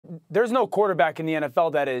there's no quarterback in the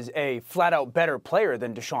NFL that is a flat-out better player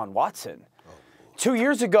than Deshaun Watson. 2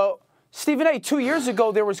 years ago, Stephen A., 2 years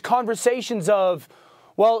ago, there was conversations of,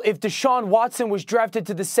 well, if Deshaun Watson was drafted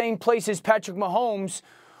to the same place as Patrick Mahomes,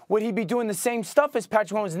 would he be doing the same stuff as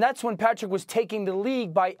Patrick Mahomes? And that's when Patrick was taking the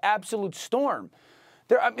league by absolute storm.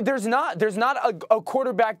 There's not a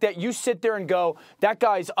quarterback that you sit there and go, that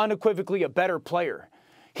guy's unequivocally a better player.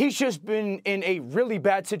 He's just been in a really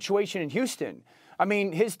bad situation in Houston. I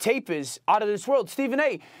mean, his tape is out of this world. Stephen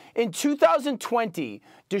A., in 2020,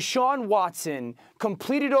 Deshaun Watson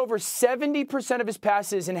completed over 70% of his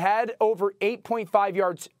passes and had over 8.5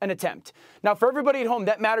 yards an attempt. Now, for everybody at home,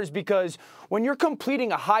 that matters because when you're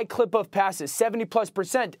completing a high clip of passes,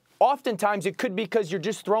 70+%, oftentimes it could be because you're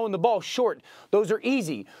just throwing the ball short. Those are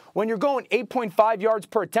easy. When you're going 8.5 yards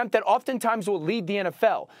per attempt, that oftentimes will lead the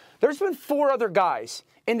NFL. There's been 4 other guys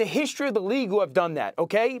in the history of the league who have done that,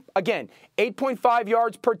 okay? Again, 8.5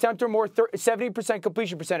 yards per attempt or more, 70%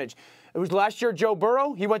 completion percentage. It was last year Joe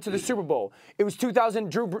Burrow, he went to the Super Bowl. It was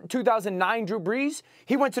 2009 Drew Brees,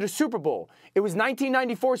 he went to the Super Bowl. It was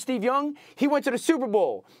 1994 Steve Young, he went to the Super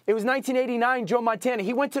Bowl. It was 1989 Joe Montana,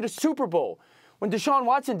 he went to the Super Bowl. When Deshaun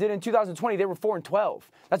Watson did in 2020, they were 4-12.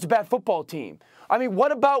 That's a bad football team. I mean,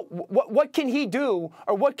 what can he do,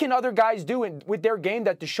 or what can other guys do with their game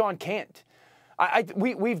that Deshaun can't?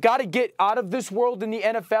 We've got to get out of this world in the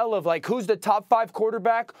NFL of like who's the top 5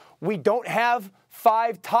 quarterback. We don't have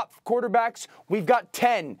 5 top quarterbacks. We've got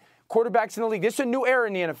 10 quarterbacks in the league. This is a new era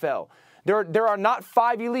in the NFL. There are not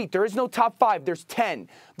 5 elite. There is no top 5. There's 10.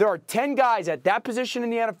 There are 10 guys at that position in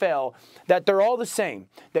the NFL that they're all the same,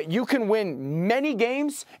 that you can win many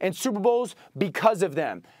games and Super Bowls because of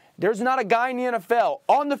them. There's not a guy in the NFL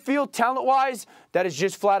on the field, talent-wise, that is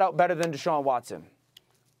just flat out better than Deshaun Watson.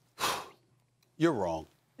 You're wrong.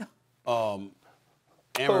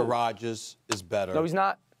 Aaron Rodgers is better. No, he's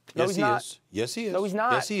not. No, yes, he's not. Is. Yes, he is. No, he's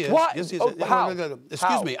not. Yes, he is. What? Yes, he is. Oh, how?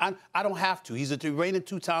 Excuse me. I don't have to. He's a reigning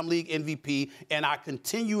 2-time league MVP, and I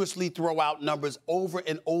continuously throw out numbers over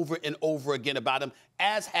and over and over again about him,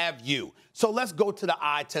 as have you. So let's go to the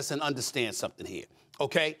eye test and understand something here,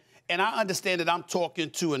 okay? And I understand that I'm talking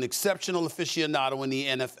to an exceptional aficionado in the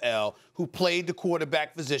NFL who played the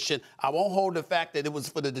quarterback position. I won't hold the fact that it was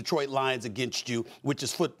for the Detroit Lions against you, which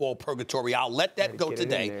is football purgatory. I'll let that go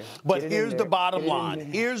today. But here's the bottom line.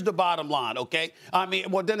 Here's the bottom line, okay? I mean,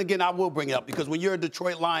 well, then again, I will bring it up because when you're a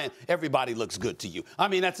Detroit Lion, everybody looks good to you. I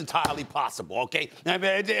mean, that's entirely possible, okay? I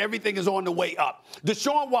mean, everything is on the way up.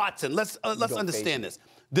 Deshaun Watson, let's understand this.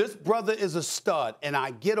 This brother is a stud, and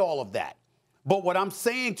I get all of that. But what I'm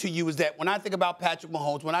saying to you is that when I think about Patrick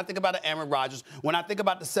Mahomes, when I think about Aaron Rodgers, when I think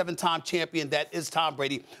about the 7-time champion that is Tom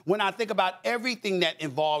Brady, when I think about everything that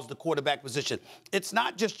involves the quarterback position, it's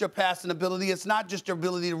not just your passing ability, it's not just your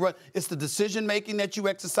ability to run, it's the decision-making that you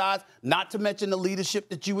exercise, not to mention the leadership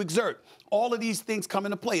that you exert. All of these things come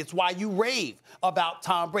into play. It's why you rave about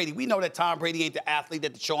Tom Brady. We know that Tom Brady ain't the athlete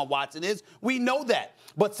that Deshaun Watson is. We know that.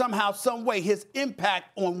 But somehow, some way, his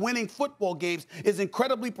impact on winning football games is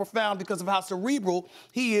incredibly profound because of how cerebral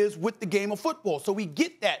he is with the game of football. So we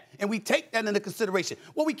get that, and we take that into consideration.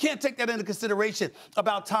 Well, we can't take that into consideration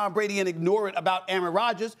about Tom Brady and ignore it about Aaron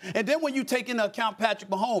Rodgers. And then when you take into account Patrick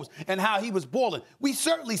Mahomes and how he was balling, we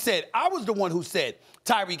certainly said, I was the one who said,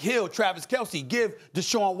 Tyreek Hill, Travis Kelce, give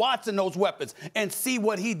Deshaun Watson those weapons and see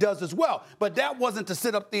what he does as well. But that wasn't to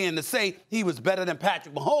sit up there and to say he was better than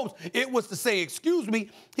Patrick Mahomes. It was to say, excuse me,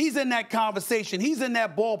 he's in that conversation. He's in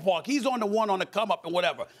that ballpark. He's on the one on the come up and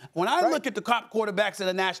whatever. When I look at the top quarterbacks in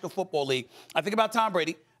the National Football League, I think about Tom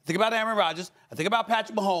Brady, I think about Aaron Rodgers, I think about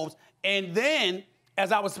Patrick Mahomes, and then,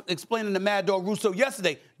 as I was explaining to Mad Dog Russo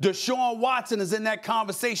yesterday, Deshaun Watson is in that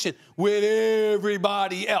conversation with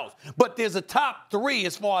everybody else. But there's a top 3,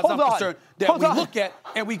 as far as I'm concerned, that we look at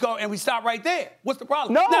and we go and we stop right there. What's the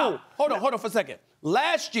problem? No. Now, hold on for a second.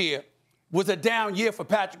 Last year was a down year for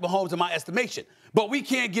Patrick Mahomes in my estimation. But we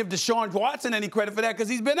can't give Deshaun Watson any credit for that because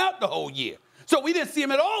he's been out the whole year. So we didn't see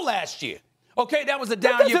him at all last year. Okay, that was a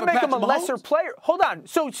down year for Patrick Mahomes. That doesn't make him a lesser player. Hold on.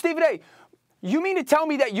 So, Stephen A., you mean to tell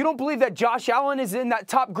me that you don't believe that Josh Allen is in that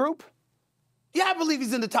top group? Yeah, I believe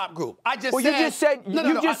he's in the top group. I just said... Well,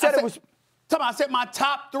 you just said it was... I said my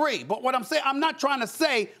top 3. But what I'm saying, I'm not trying to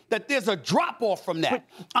say that there's a drop-off from that.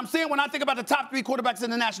 I'm saying when I think about the top 3 quarterbacks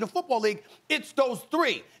in the National Football League, it's those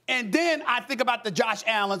 3. And then I think about the Josh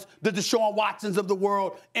Allens, the Deshaun Watsons of the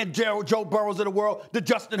world, and Joe Burrows of the world, the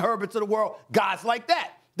Justin Herberts of the world, guys like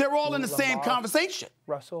that. They're all in the same conversation.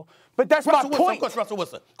 Russell. But that's my point. Of course, Russell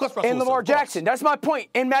Wilson. And Lamar Jackson. That's my point.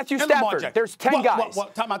 And Matthew Stafford. There's 10 guys.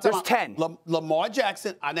 Time out. There's 10. Lamar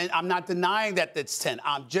Jackson, I'm not denying that that's 10.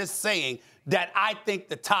 I'm just saying that I think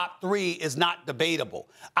the top three is not debatable.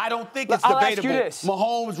 I don't think it's I'll debatable. ask you this.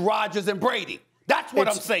 Mahomes, Rodgers, and Brady. That's what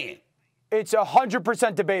I'm saying. It's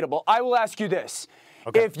 100% debatable. I will ask you this.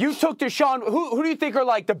 Okay. If you took Deshaun, who do you think are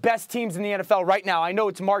like the best teams in the NFL right now? I know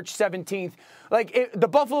it's March 17th. Like the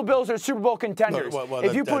Buffalo Bills are Super Bowl contenders. Well,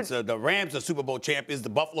 if you put the Rams are Super Bowl champions, the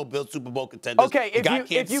Buffalo Bills Super Bowl contenders. Okay, you got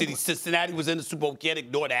Kansas City, Cincinnati was in the Super Bowl. Can't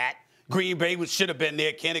ignore that. Green Bay should have been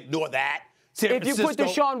there. Can't ignore that. If you put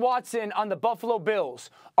Deshaun Watson on the Buffalo Bills,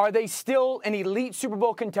 are they still an elite Super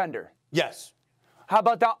Bowl contender? Yes. How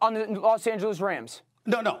about that on the Los Angeles Rams?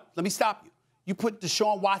 No. Let me stop you. You put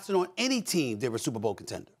Deshaun Watson on any team, they're a Super Bowl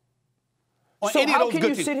contender. On so any how of those can good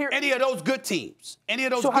you teams. sit here? Any of those good teams. Any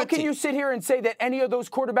of those so good how can teams. you sit here and say that any of those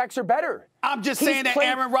quarterbacks are better? I'm just saying that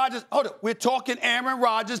Aaron Rodgers. Hold on. We're talking Aaron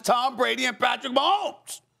Rodgers, Tom Brady, and Patrick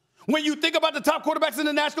Mahomes. When you think about the top quarterbacks in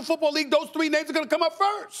the National Football League, those three names are going to come up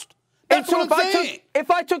first. That's what I'm saying.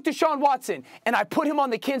 If I took Deshaun Watson and I put him on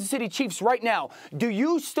the Kansas City Chiefs right now, do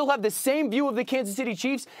you still have the same view of the Kansas City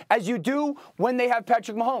Chiefs as you do when they have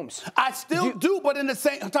Patrick Mahomes? I still do, but in the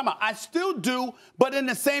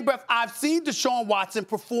same breath, I've seen Deshaun Watson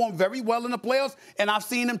perform very well in the playoffs, and I've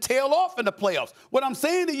seen him tail off in the playoffs. What I'm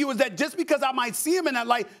saying to you is that just because I might see him in that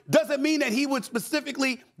light doesn't mean that he would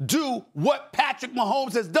specifically do what Patrick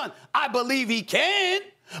Mahomes has done. I believe he can.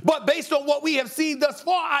 But based on what we have seen thus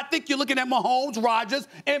far, I think you're looking at Mahomes, Rodgers,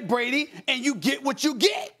 and Brady, and you get what you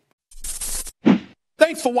get.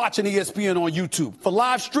 Thanks for watching ESPN on YouTube. For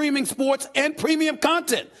live streaming, sports, and premium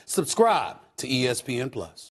content, subscribe to ESPN+.